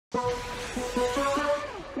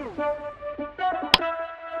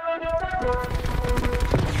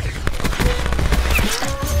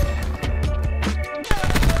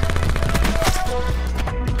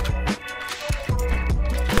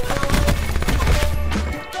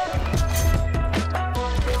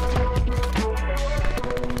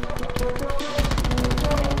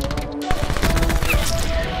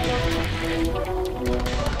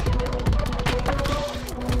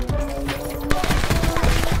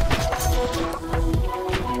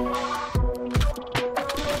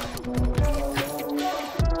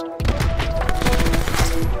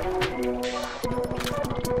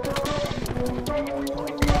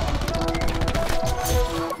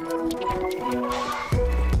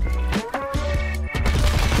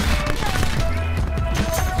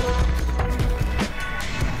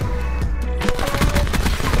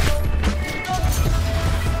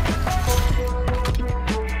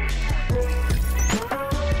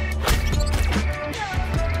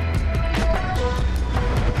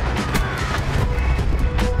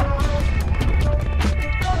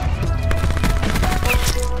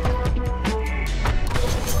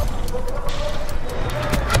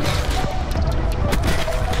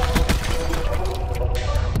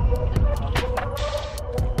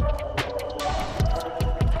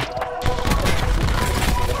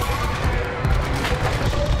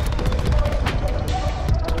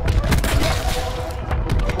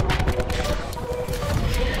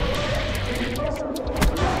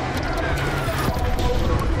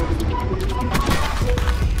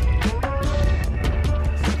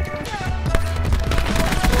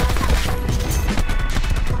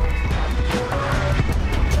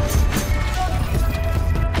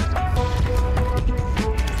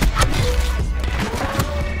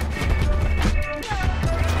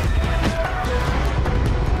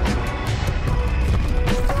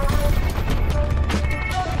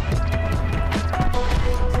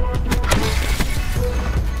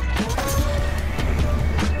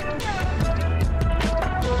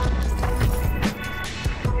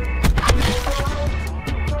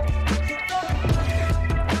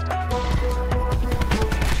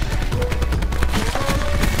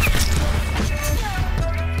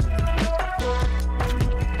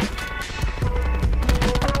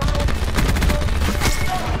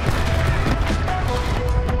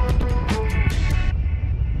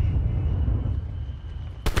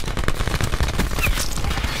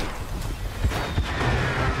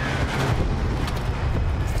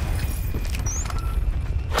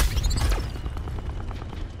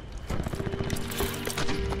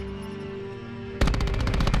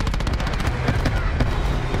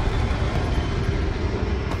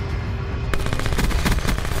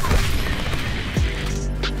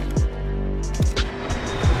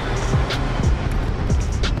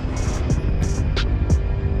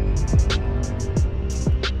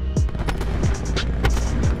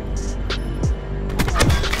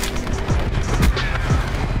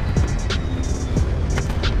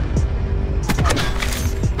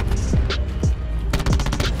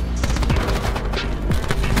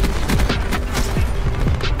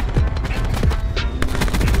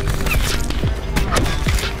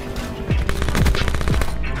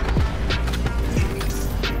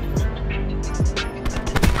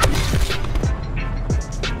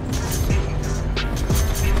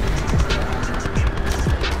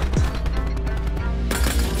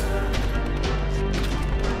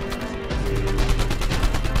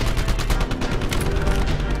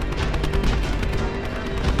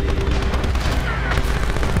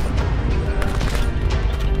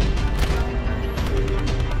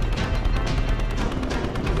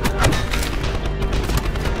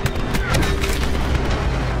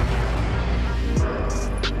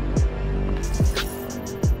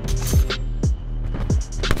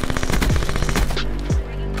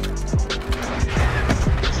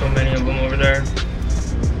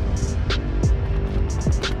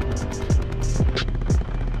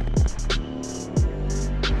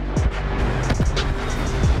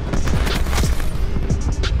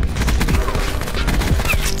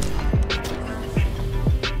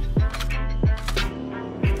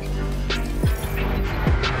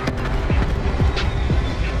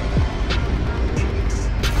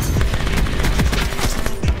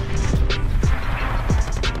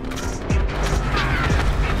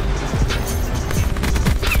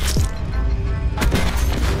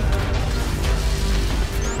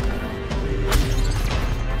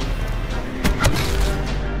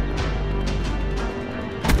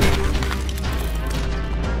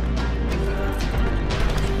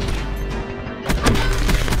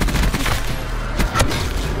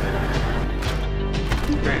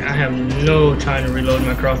no time to reload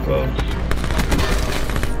my crossbow.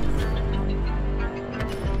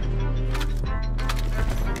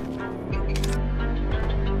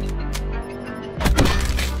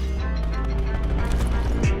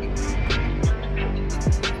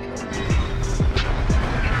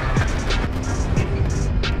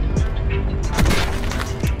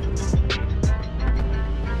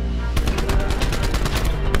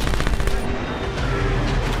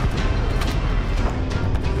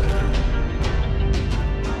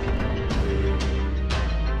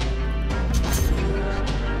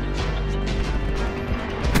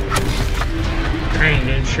 Dang,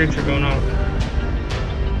 dude, streaks are going off.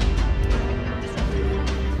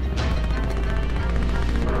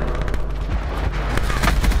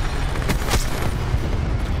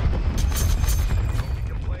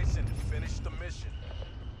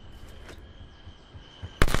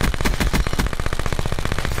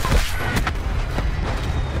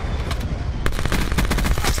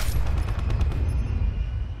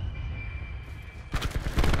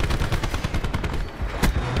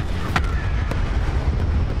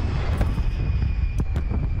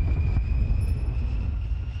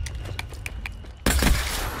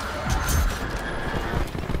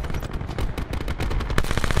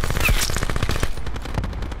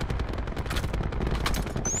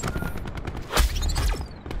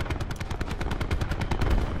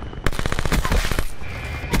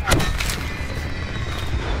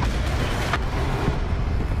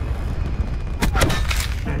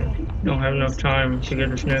 Don't have enough time to get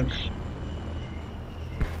this next.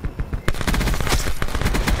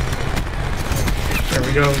 There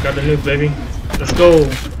we go, got the nuke, baby. Let's go.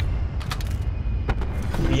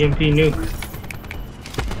 VMP nuke.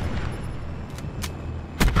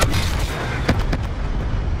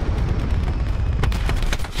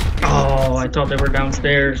 Oh, I thought they were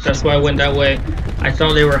downstairs. That's why I went that way. I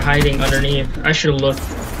thought they were hiding underneath. I should have looked.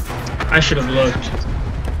 I should have looked.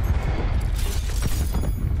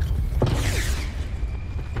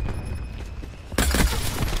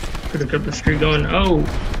 Could have kept the streak going. Oh!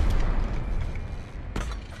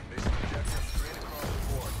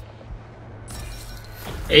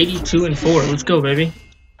 $82-4. Let's go, baby.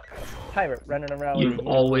 Pirate running around. You've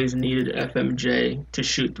always needed FMJ to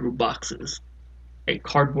shoot through boxes. A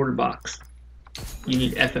cardboard box. You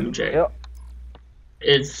need FMJ. Yep.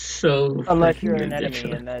 It's so. Unless you're an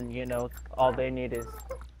enemy, and then you know all they need is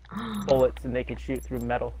bullets, and they can shoot through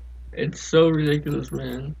metal. It's so ridiculous,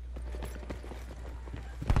 man.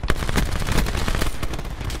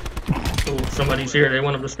 Oh, somebody's here. They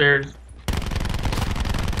went up the stairs.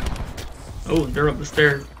 Oh, they're up the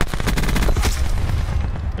stairs.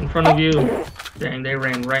 In front of you. Dang, they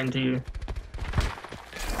ran right into you.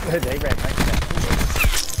 They ran right into that.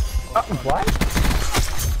 What?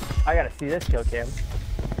 I gotta see this kill cam.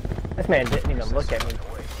 This man didn't even look at me.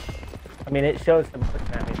 I mean, it shows him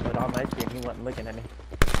looking at me, but on my screen, he wasn't looking at me.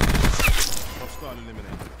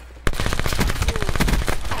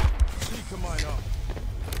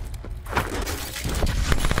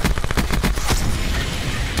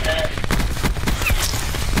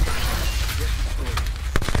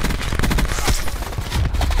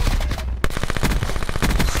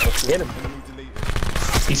 Get him.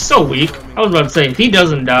 He's so weak. I was about to say, if he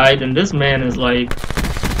doesn't die, then this man is like...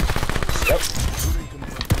 Yep.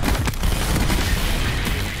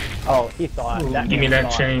 Oh, he thought. Ooh, give me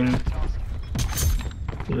that chain.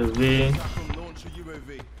 The V.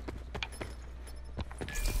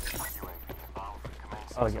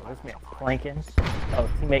 Oh, yeah, this man's flanking. Oh,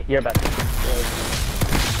 teammate, you're about to...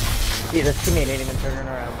 Yeah, this teammate ain't even turning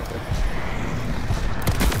around.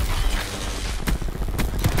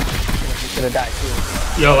 Gonna die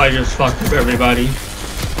too. Yo, I just fucked up everybody.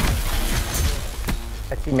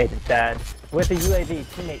 That teammate is dead. With the UAV,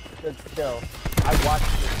 teammate stood still. I watched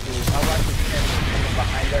this dude. I watched this man coming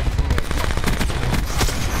behind their teammate.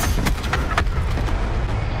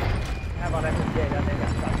 Have on FMJ, that man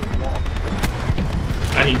got shot through the wall.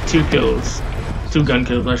 I need 2 kills. 2 gun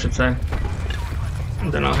kills, I should say.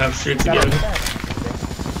 And then I'll have streaks again.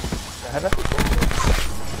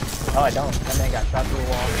 Oh, I don't. That man got shot through the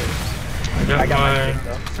wall. I got my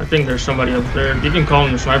I think there's somebody up there. You can call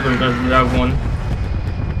him the sniper because we have one.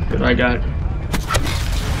 Because I got.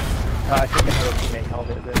 I think another teammate called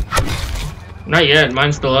it. Not yet.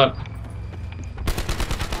 Mine's still up.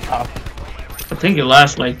 Oh. I think it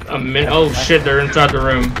lasts like a minute. Oh shit! They're inside the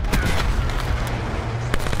room.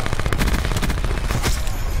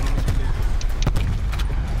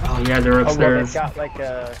 Oh yeah, they're upstairs. Oh, well, they've got like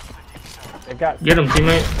a. They've got. Get him,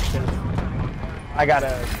 teammate. I got a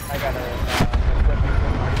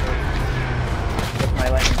with my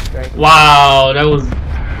lightning strike. Wow, that was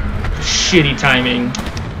shitty timing.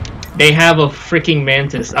 They have a freaking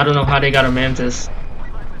mantis. I don't know how they got a mantis.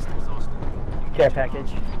 Care package.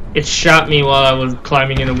 It shot me while I was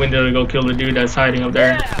climbing in the window to go kill the dude that's hiding up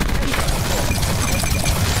there.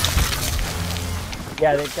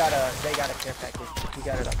 Yeah, they got a care package. You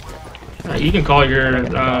got it up here. You can call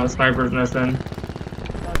your sniper's nest then.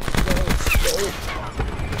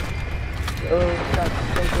 Go.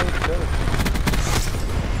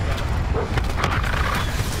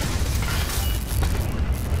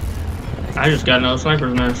 I just got another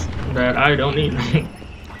sniper's nest that I don't need.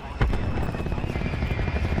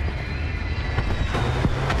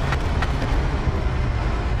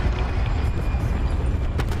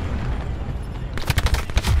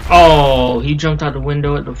 Oh, he jumped out the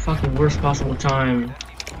window at the fucking worst possible time.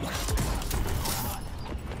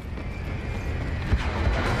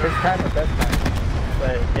 First time or best time?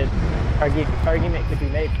 But argument could be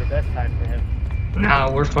made for best time for him.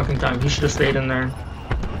 Nah, worst fucking time. He should have stayed in there.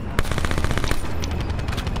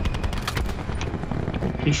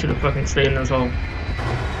 He should have fucking stayed in his hole.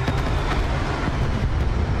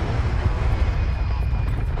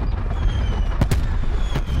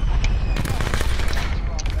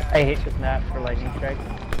 I hate this map for lightning strikes.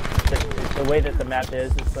 The way that the map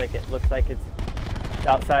is, it's like it looks like it's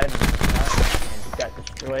outside and it's not, and it got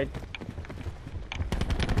destroyed.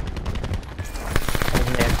 Oh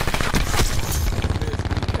man.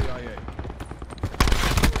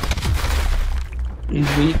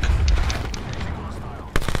 He's weak.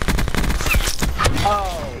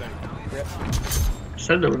 Oh! Rip.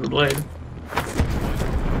 Said there was a blade.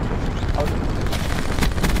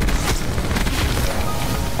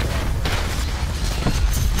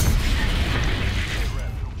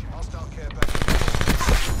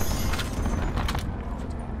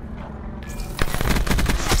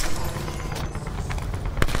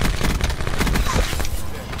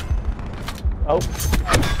 Oh.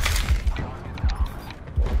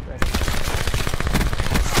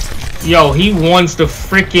 Yo, he wants to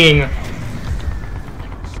freaking...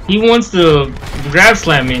 He wants to grab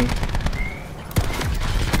slam me.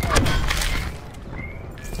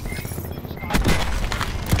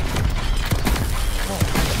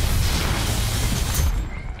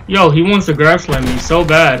 Yo, he wants to grab slam me so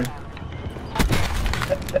bad.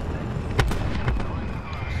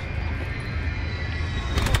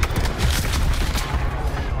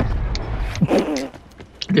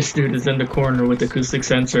 This dude is in the corner with acoustic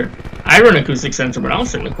sensor. I run acoustic sensor, but I don't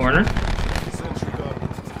sit in the corner.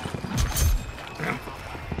 Yeah.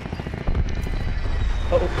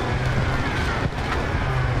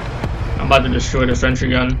 I'm about to destroy the sentry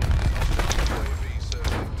gun.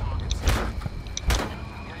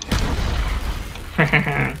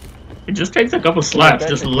 It just takes a couple slaps.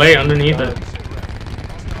 Just lay underneath it.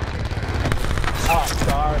 Oh,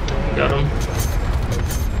 sorry. Got him.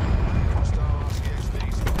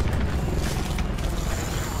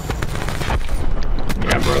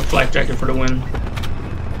 Yeah, bro. Flak jacket for the win.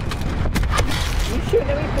 You shooting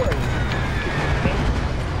at me for it?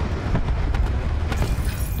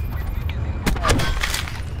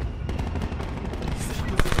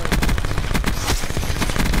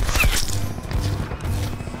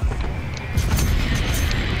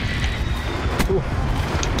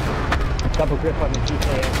 Double grip on the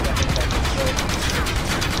GTA.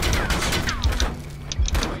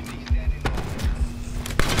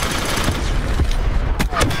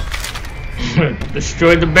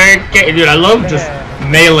 Destroyed the barricade. Dude, I love just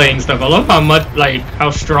meleeing stuff. I love how much, like, how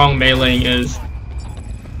strong meleeing is.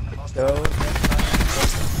 Oh,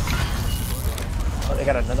 they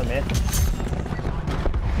got another man.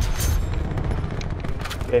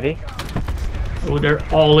 Baby. Oh, they're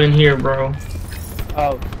all in here, bro.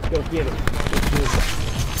 Oh, go get it.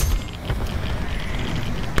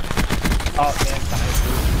 Oh, man, behind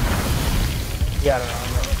you. Yeah, I don't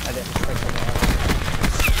know. I didn't expect them out.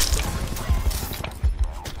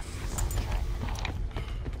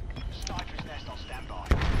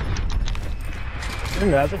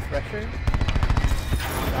 Another pressure?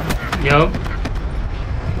 Yup.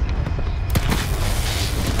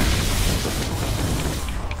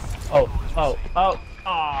 Oh,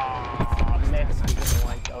 man, this is in the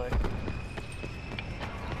wine cellar.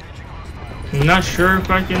 I'm not sure if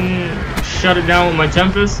I can shut it down with my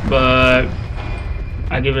Tempest, but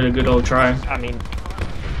I give it a good old try. I mean,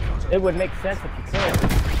 it would make sense if you could.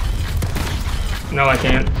 No, I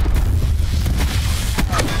can't.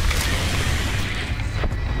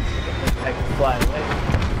 I can fly away.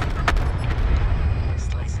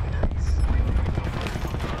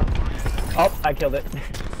 Oh, I killed it.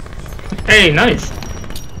 Hey, nice.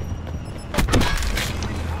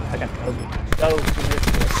 I got Toby. Go.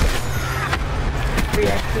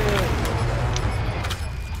 Yeah.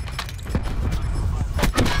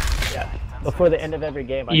 Before the end of every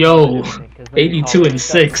game. Yo, 82 and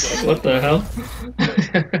 6. What the hell?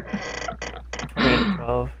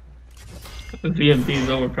 12. VMP is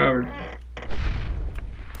overpowered.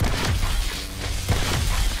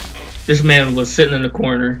 This man was sitting in the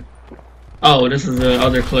corner. Oh, this is the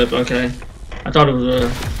other clip. Okay, I thought it was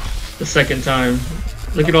the second time.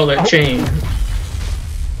 Look at all that chain.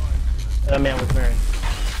 That man was wearing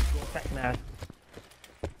tech mask.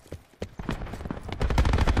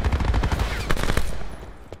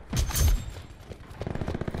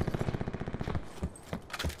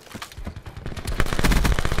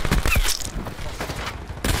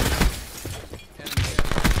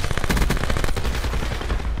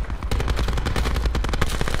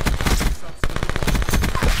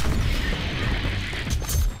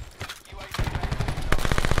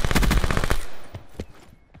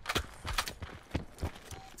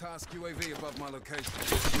 Task UAV above my location.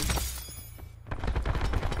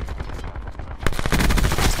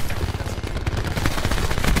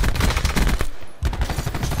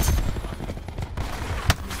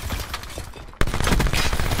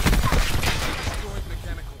 Destroyed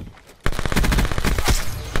mechanical.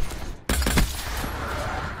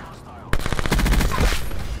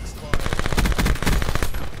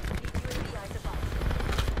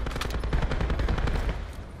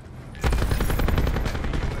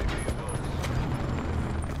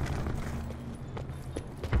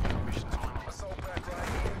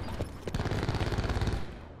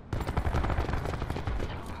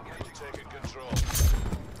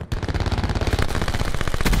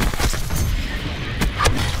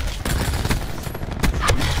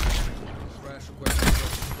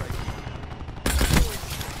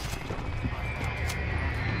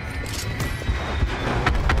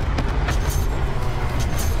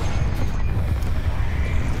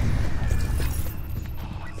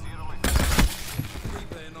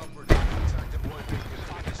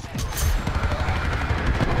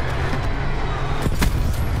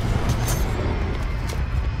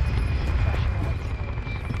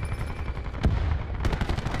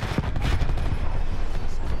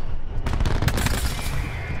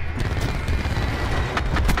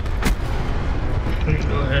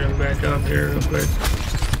 Go ahead and back up here real quick.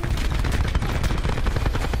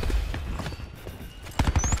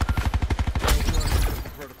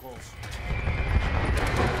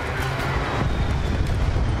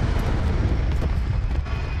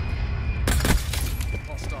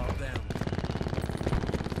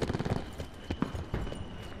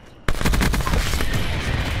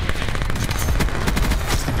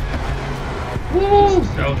 Woo!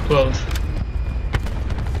 That was close.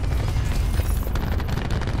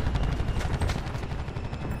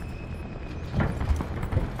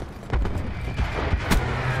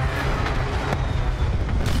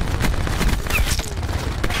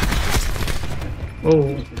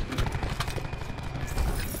 Oh.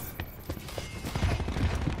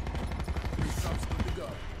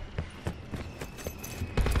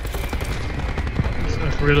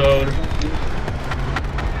 Let's reload.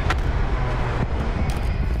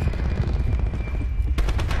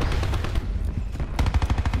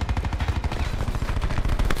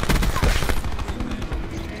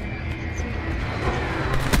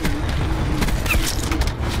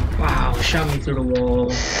 Wow, shot me through the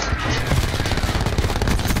wall.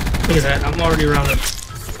 Look at that, I'm already around it.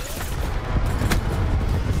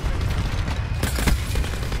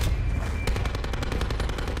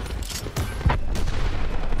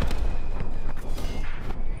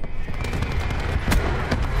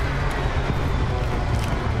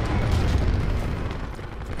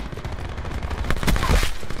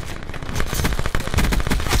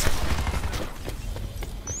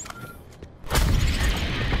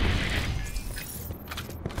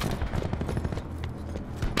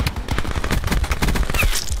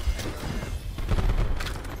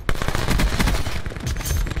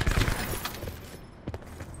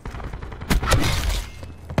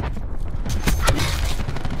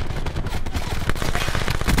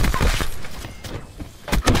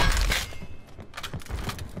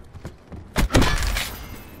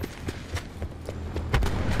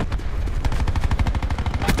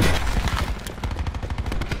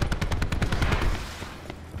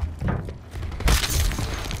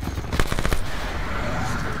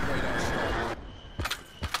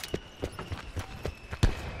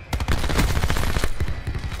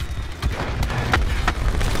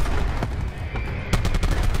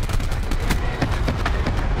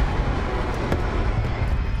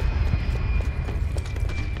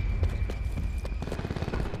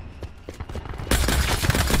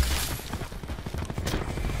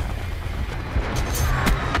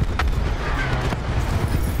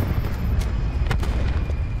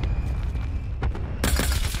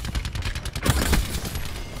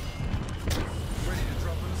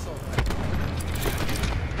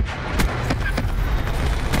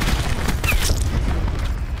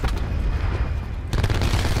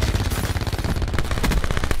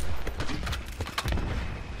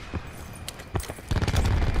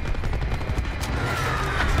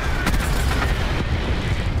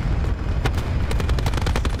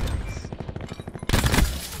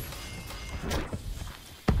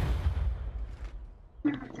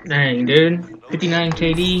 Dang, dude. 59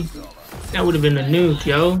 KD. That would have been a nuke,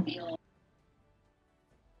 yo.